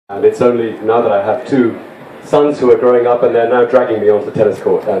And it's only now that I have two sons who are growing up and they're now dragging me onto the tennis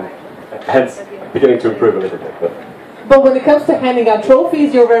court, and hence beginning to improve a little bit. But when it comes to handing out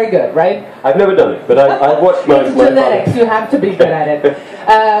trophies, you're very good, right? I've never done it, but I've watched my genetics, you have to be good at it.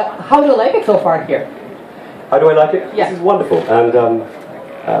 How do you like it so far here? How do I like it? Yeah. This is wonderful, and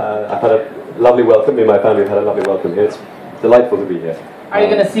I've had a lovely welcome. Me and my family have had a lovely welcome here. It's delightful to be here. Are you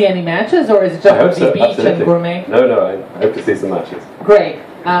going to see any matches, or is it just going to be beach absolutely. and gourmet? No, I hope to see some matches. Great.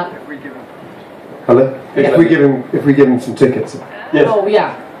 Hello? If we give him some tickets. Yes. Oh,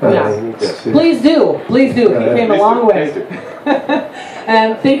 yeah. Yes. Please do. Please do. He came a long way.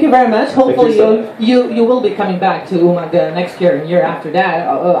 And thank you very much. Hopefully you will be coming back to Umag next year and year after that,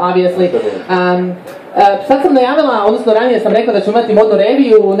 obviously. Sad sam najavila, odnosno ranije sam rekla da ću imati modnu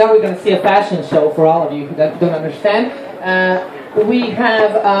reviju. Now we're going to see a fashion show for all of you that don't understand. We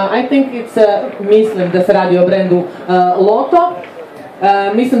have, I think it's, mislim da se radi o brendu Loto.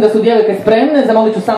 Mislim da su djevojke spremne, zamolit ću samo